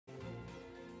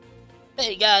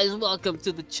Hey guys, welcome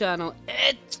to the channel.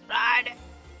 It's Friday!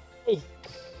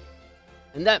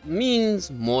 And that means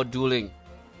more dueling.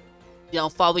 See how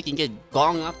far we can get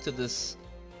Gong up to this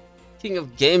King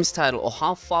of Games title, or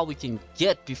how far we can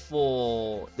get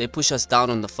before they push us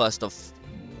down on the 1st of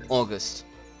August.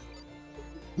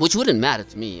 Which wouldn't matter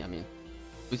to me. I mean,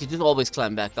 we could just always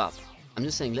climb back up. I'm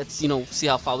just saying, let's, see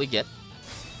how far we get.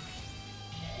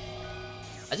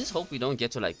 I just hope we don't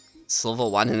get to like Silver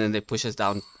 1 and then they push us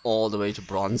down all the way to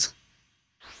Bronze.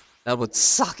 That would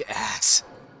suck ass.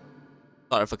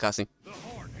 Sorry for cussing.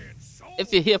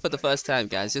 If you're here for the first time,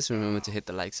 guys, just remember to hit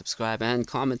the like, subscribe, and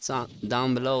comment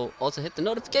down below. Also hit the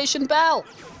notification bell.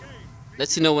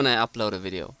 Lets you know when I upload a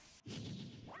video.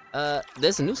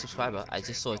 There's a new subscriber. I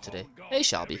just saw it today. Hey,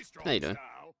 Shelby. How you doing?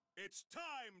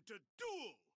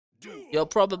 You're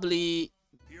probably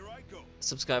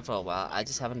subscribed for a while. I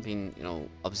just haven't been,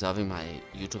 observing my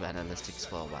YouTube analytics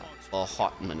for a while. For a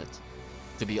hot minute,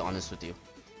 to be honest with you.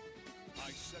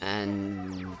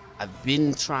 And I've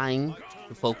been trying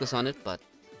to focus on it, but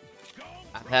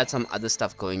I've had some other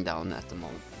stuff going down at the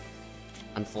moment,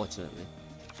 unfortunately.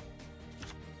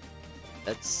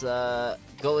 Let's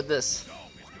go with this,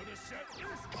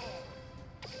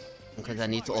 because I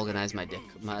need to organize my deck,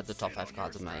 the top 5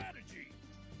 cards of my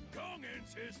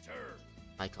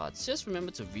cards. Just remember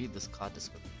to read this card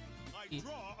description. It's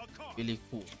really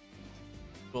cool.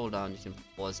 Scroll down, you can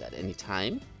pause at any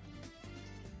time.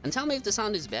 And tell me if the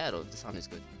sound is bad or if the sound is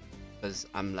good. Because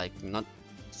I'm like not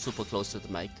super close to the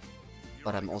mic,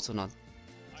 but I'm also not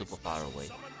super far away.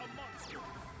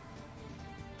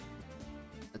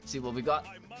 Let's see what we got.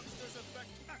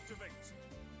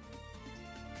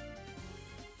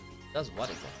 Does what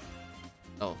exactly?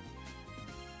 Oh.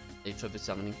 A tribute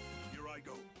summoning.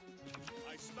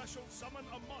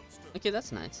 Okay,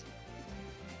 that's nice.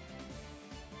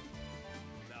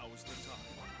 Now's the time.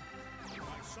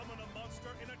 I summon a monster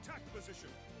in attack position.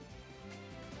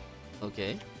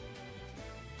 Okay.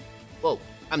 Whoa,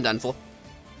 I'm done for.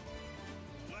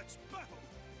 Let's battle.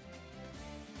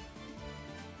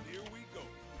 Here we go.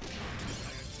 I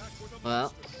attack with a Well,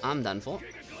 monster. I'm done for. King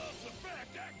of Gloves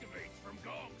effect activates from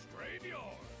Gong's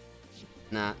graveyard.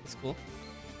 Nah, it's cool.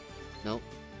 Nope.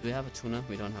 Do we have a tuner?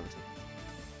 We don't have a tuner.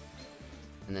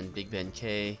 And then Big Ben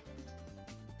K.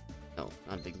 No,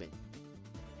 not Big Ben.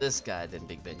 This guy, then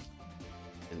Big Ben.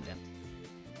 And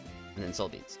then Soul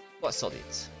Beats. What Soul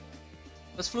Beats?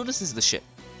 Because Flutus is the shit.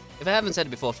 If I haven't said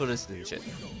it before, Flutus is the shit. I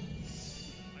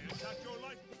attack your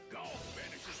life. Gong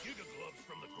banishes Giga Gloves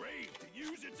from the grave to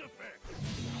use its effect.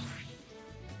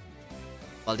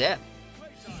 Well, damn.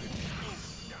 Playtime.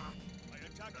 I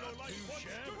attack your life once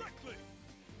directly.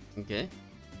 Okay.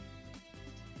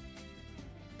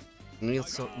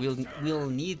 We'll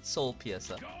need Soul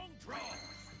Piercer.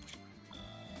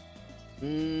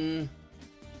 We'll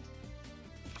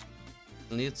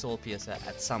need Soul Piercer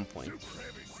at some point.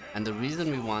 And the reason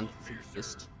we want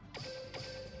this.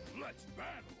 Let's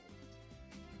battle.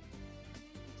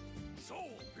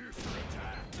 Soul Piercer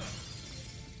attack.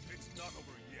 It's not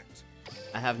over yet.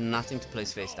 I have nothing to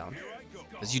place face down. Here I go.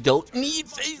 Because you don't need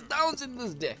face downs in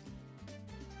this deck.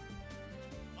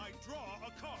 I draw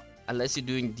a card. Unless you're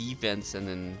doing defense, and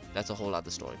then that's a whole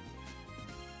other story.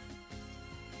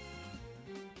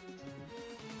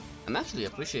 I'm actually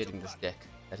appreciating this deck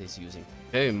that he's using.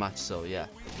 Very much so, yeah.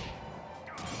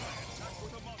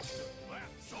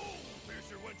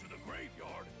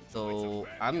 So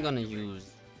I'm gonna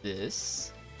use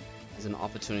this as an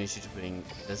opportunity to bring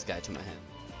this guy to my hand.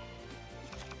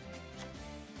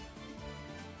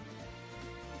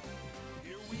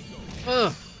 Here we go.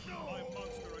 Ugh. My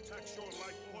monster attacks your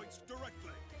life points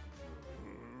directly.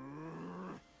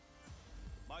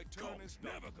 My turn is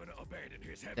never gonna abandon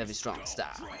his Heavy strong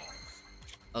style.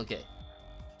 Okay.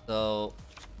 So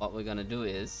what we're gonna do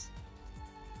is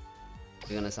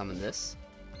we're gonna summon this.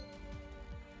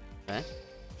 Okay.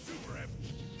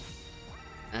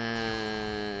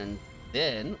 And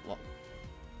then what?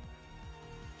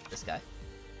 This guy.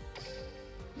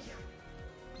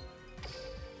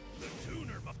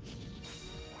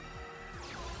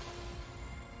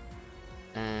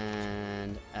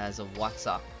 And as a what's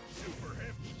up?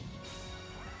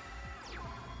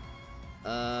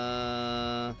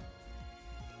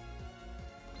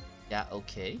 Yeah,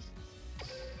 okay.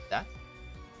 That.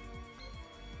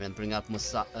 Then bring up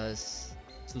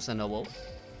Susanowo.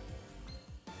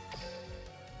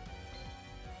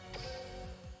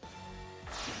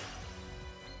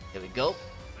 Here we go.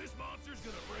 This monster's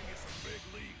gonna bring you some big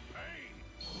league pain.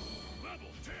 Level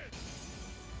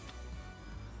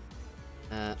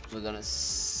 10. We're gonna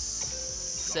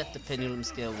set the pendulum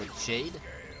scale with Jade.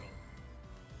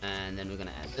 And then we're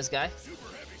gonna add this guy.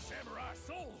 Super Heavy Samurai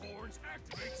Soul Horns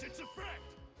activates its effect.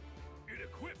 It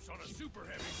equips on a Super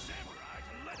Heavy Samurai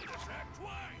to let it attack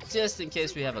twice. Just in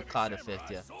case we have a card effect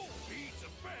here. Soul Bead's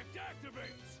effect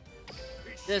activates.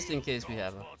 It Just in shields case we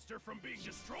have a. monster from being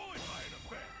destroyed by an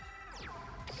effect.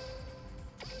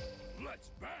 Let's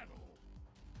battle.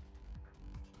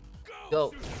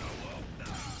 Go.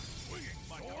 Swinging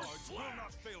swords will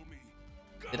not fail me.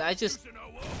 Did I just?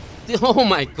 Oh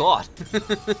my god!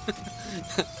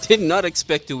 Did not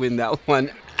expect to win that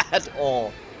one at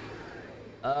all.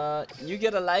 You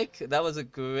get a like. That was a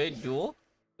great duel.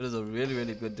 It was a really,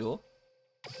 really good duel.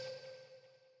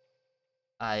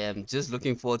 I am just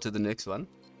looking forward to the next one.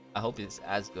 I hope it's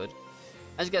as good.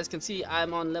 As you guys can see,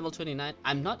 I'm on level 29.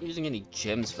 I'm not using any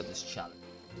gems for this challenge.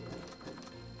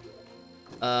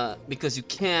 Because you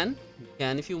can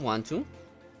if you want to.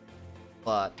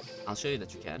 But I'll show you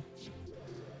that you can.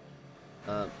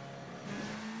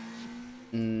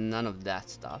 None of that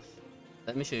stuff.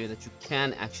 Let me show you that you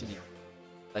can actually,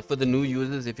 like for the new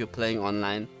users, if you're playing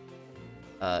online,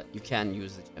 you can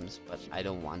use the gems, but I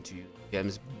don't want to use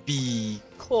gems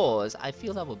because I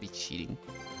feel that would be cheating.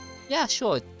 Yeah,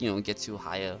 sure, it gets you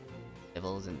higher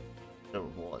levels and better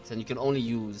rewards, and you can only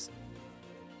use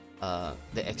the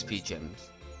XP gems,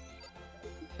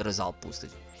 the result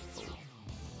boosted.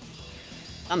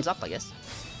 Thumbs up, I guess.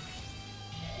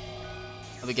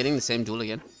 Are we getting the same duel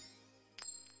again?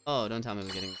 Oh, don't tell me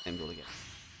we're getting the same duel again.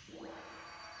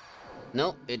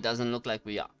 No, it doesn't look like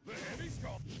we are.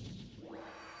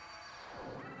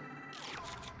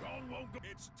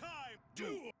 It's time.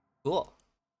 Duel. Cool.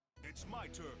 It's my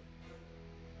turn.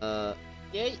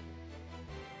 Yay.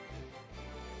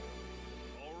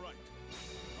 All right.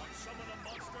 I summon a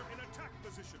monster in attack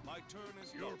position. My turn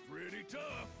is You're pretty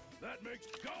tough. That makes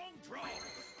Gong draw.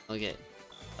 Okay.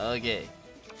 Okay.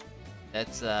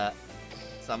 Let's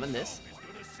summon this.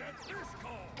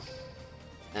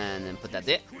 And then put that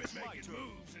there. Quit making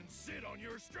moves and sit on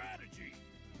your strategy.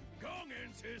 Gong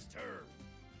ends his turn.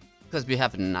 Because we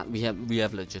have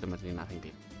legitimately nothing,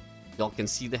 people. Y'all can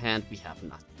see the hand, we have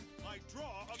nothing. I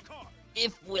draw a card.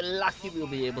 If we're lucky, we'll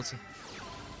be able to.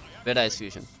 Red Eyes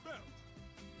Fusion.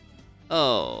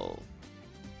 Oh,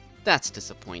 that's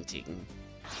disappointing.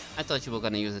 I thought you were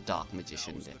gonna use a Dark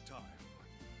Magician there.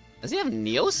 Does he have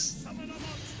Neos?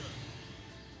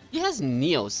 He has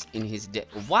Neos in his deck.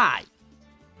 Why?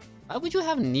 Why would you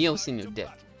have Neos in your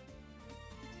deck?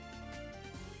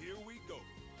 Here we go.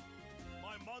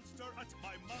 My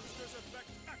monster's effect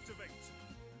activates.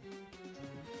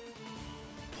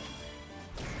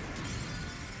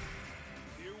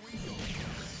 Here we go.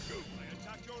 I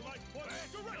attack your light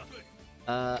point directly.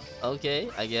 Okay,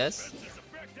 I guess.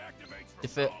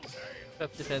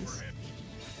 Defense.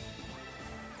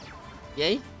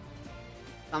 Yay.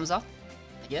 Thumbs up,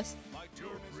 I guess.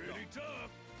 You're pretty tough.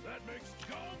 That makes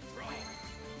Gong draw.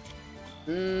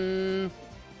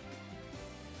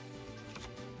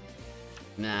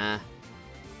 Nah.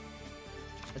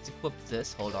 Let's equip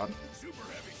this. Hold on.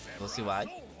 We'll see why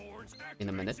in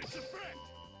a minute. It equips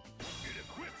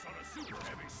on a super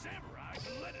heavy samurai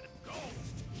to let it go.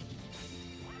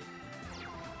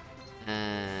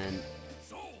 And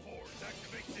Soul Horns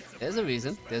activates its there's a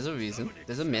reason. There's a reason.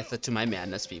 There's a method to my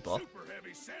madness, people. super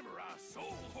heavy samurai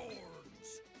soul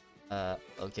horns.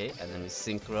 Okay, and then we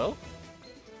synchro.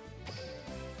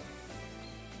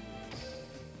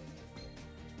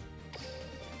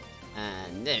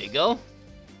 And there you go.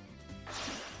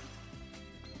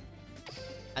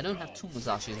 I don't have two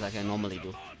Musashis like I normally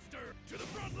do. Monster to the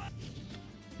front line.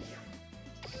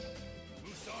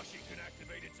 Musashi can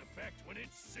activate its effect when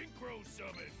it's synchro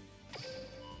summoned.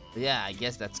 Yeah, I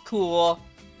guess that's cool.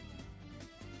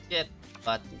 Shit,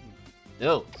 but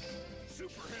no.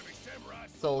 Super heavy samurai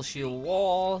Soul Shield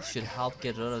Wall should help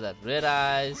get rid of that red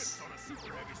eyes. on a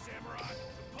super heavy samurai to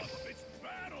pump up its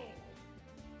battle.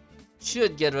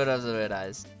 Should get rid of the red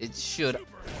eyes. It should.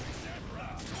 Super heavy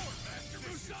samurai Swordmaster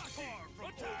Musashi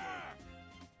attack.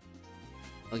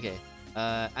 Okay.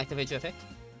 Activate your effect.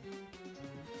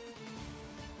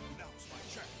 Now's my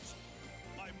chance.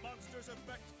 My monster's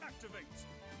effect activates.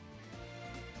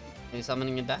 Are you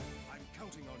summoning it back? I'm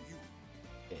counting on you.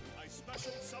 Okay. I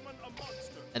special summon a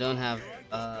monster. I don't have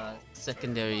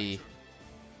secondary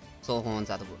soul horns.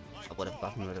 I would have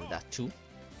gotten rid of that too.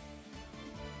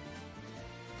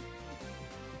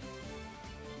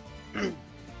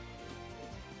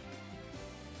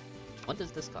 What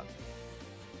does this card?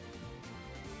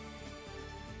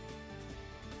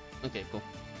 Okay, cool.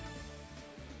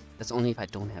 That's only if I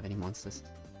don't have any monsters.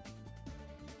 It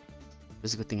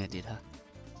was a good thing I did, huh?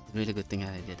 Really good thing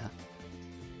I did, huh?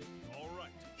 All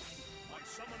right. I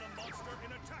summon a monster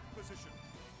in attack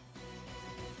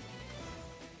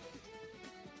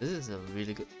This is a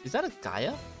really good. Is that a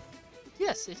Gaia?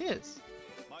 Yes, it is.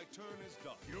 My turn is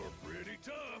done. You're pretty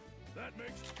tough. That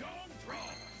makes Gong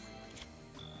draw.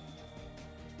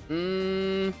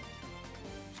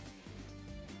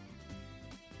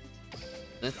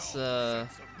 Let's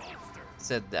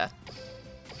set that.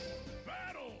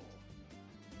 Battle.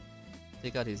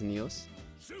 Take out his Neos.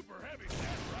 Super heavy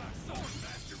samurai sword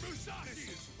master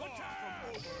Musashi.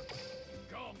 Attack.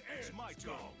 Gong ends my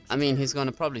turn. I mean, he's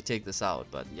gonna probably take this out,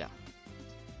 but yeah.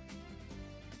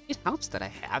 It helps that I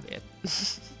have it.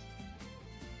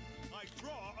 I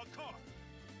draw a card.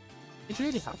 It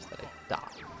really helps that I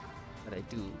die. That I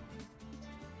do.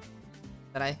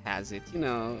 That I has it, you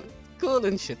know. Cool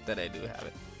and shit that I do have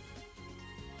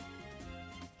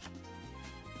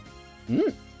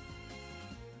it.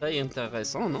 Very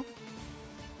intéressant, no?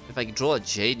 If I draw a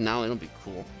Jade now, it'll be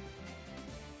cool.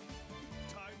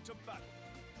 Time to battle.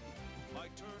 My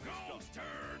turn is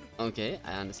done. Okay,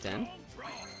 I understand. Gong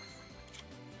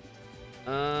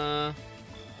draw.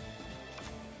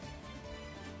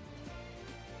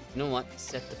 You know what?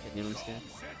 Set the pendulum scale.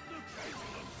 Set the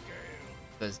pendulum scale.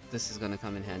 Because this is gonna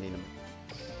come in handy in a minute.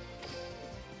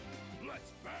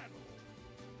 Let's battle.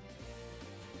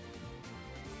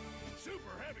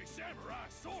 Super heavy samurai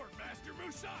sword master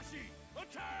Musashi.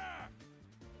 Attack.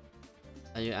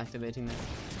 Are you activating that?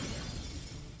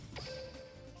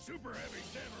 Super heavy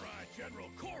samurai General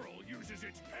Coral uses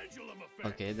its pendulum effect.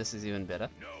 Okay, this is even better.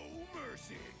 No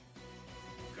mercy.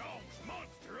 Gong's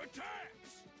monster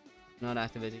attacks. Not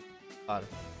activating. Or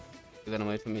you're gonna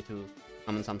wait for me to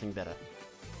summon something better.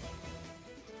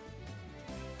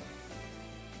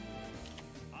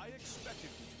 I expected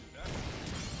you to do that.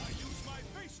 I use my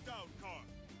face down card.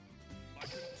 My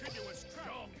continuous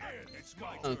trap ends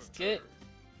my turn. Okay.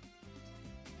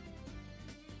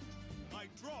 I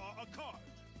draw a card.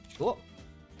 Cool.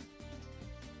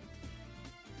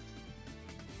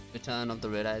 Return of the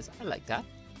Red Eyes. I like that.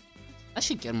 I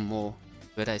should get more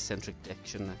Red Eye centric deck,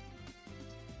 shouldn't I?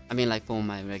 I mean, like for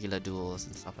my regular duels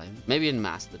and stuff like that. Maybe in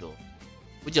Master Duel.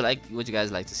 Would you guys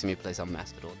like to see me play some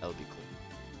Master Duel? That would be cool.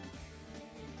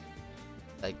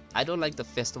 Like, I don't like the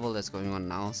festival that's going on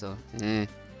now, so you're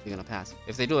gonna pass.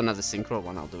 If they do another synchro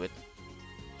one, I'll do it.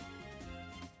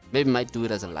 Maybe might do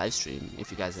it as a live stream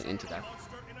if you guys are into that.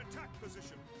 Monster in attack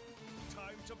position.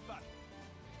 Time to battle.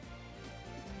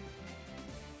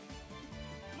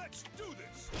 Let's do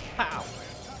this. Pow! I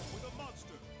attack with a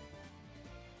monster.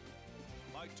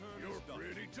 My turn is done. You're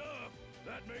pretty tough.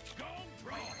 That makes Gong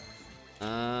draw.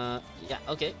 Yeah,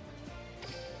 okay.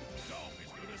 Gong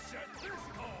is gonna set this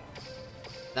card.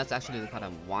 That's actually the card I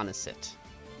wanna set.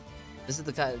 This is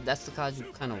the card. That's the card you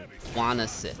kind of wanna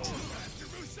set. Master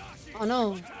Musashi. Oh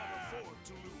no! Can't afford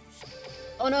to lose.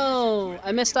 Oh no!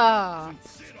 I messed up.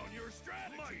 Sit on your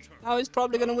strategy. Now he's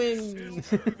probably gonna win.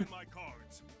 Still better than my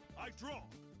cards. I draw.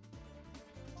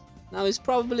 Now he's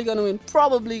probably gonna win.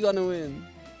 Probably gonna win.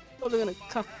 Probably gonna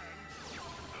come.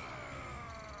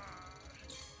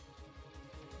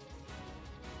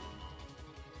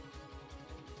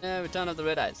 Yeah, Return of the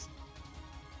Red Eyes.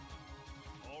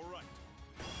 All right.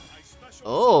 I special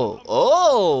Oh,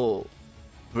 oh!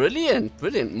 Brilliant,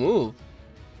 brilliant move.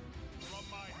 from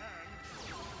my hand.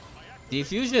 I activate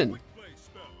Diffusion. quick play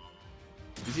spell.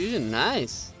 Diffusion,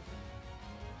 nice.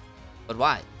 But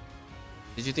why?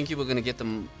 Did you think you were gonna get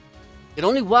them? It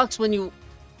only works when you.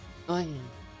 Oh, yeah.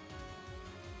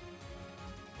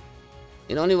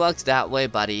 It only works that way,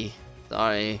 buddy.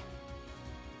 Sorry.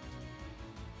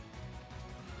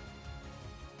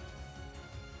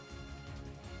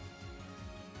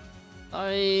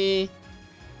 Sorry.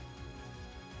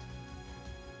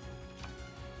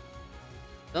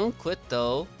 Don't quit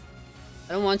though.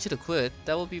 I don't want you to quit.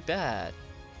 That would be bad.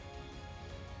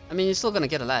 I mean, you're still gonna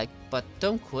get a like, but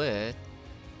don't quit.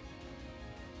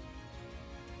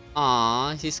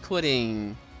 Aw, he's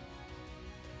quitting.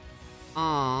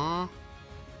 Aw.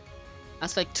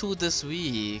 That's like 2 this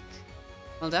week.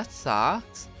 Well, that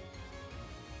sucks.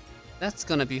 That's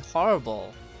gonna be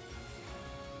horrible.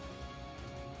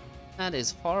 That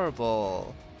is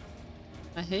horrible.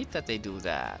 I hate that they do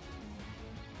that.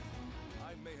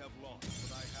 I may have lost,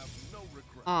 but I have no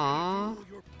regret. Aww.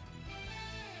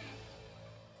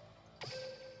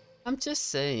 I'm just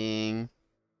saying.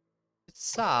 It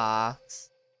sucks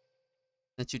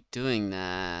that you're doing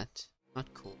that.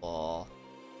 Not cool.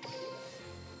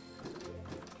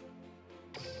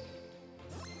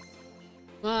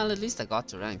 Well, at least I got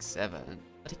to rank 7.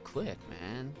 But he quit,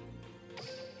 man.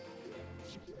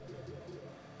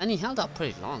 And he held up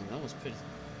pretty long. That was pretty...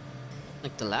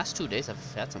 Like, the last 2 days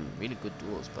I've had some really good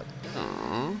duels, but...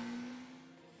 Aww.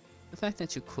 The fact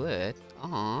that you quit...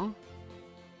 Aww.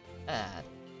 Bad.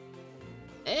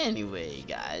 Anyway,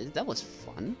 guys, that was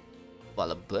fun.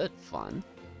 Well, a bit fun.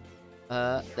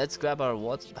 Let's grab our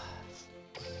rewards.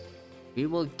 We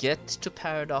will get to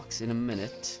Paradox in a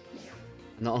minute.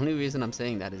 And the only reason I'm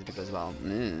saying that is because, well, I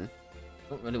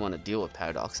don't really want to deal with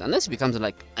Paradox unless it becomes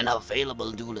like an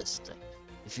available duelist. Like,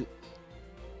 if you,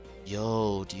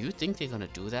 yo, do you think they're gonna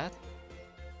do that?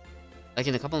 Like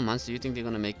in a couple of months, do you think they're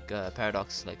gonna make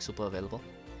Paradox like super available?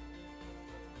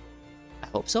 I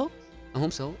hope so. I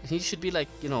hope so. He should be like,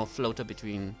 you know, a floater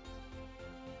between.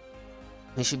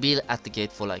 He should be at the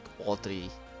gate for like all three,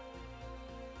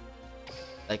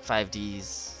 like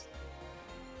 5Ds,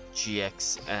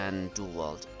 GX, and Dual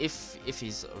World. If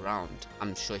he's around,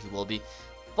 I'm sure he will be.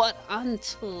 But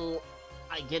until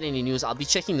I get any news, I'll be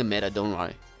checking the meta. Don't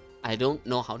worry. I don't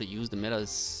know how to use the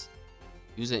meta's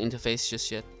user interface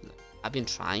just yet. I've been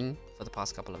trying for the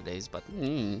past couple of days, but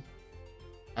I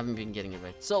haven't been getting it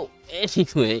right. So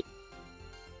anyway,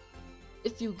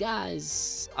 if you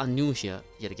guys are new here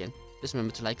yet again, just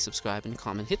remember to like, subscribe, and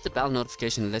comment. Hit the bell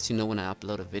notification that lets you know when I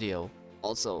upload a video.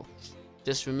 Also,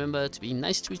 just remember to be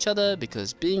nice to each other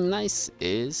because being nice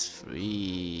is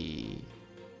free.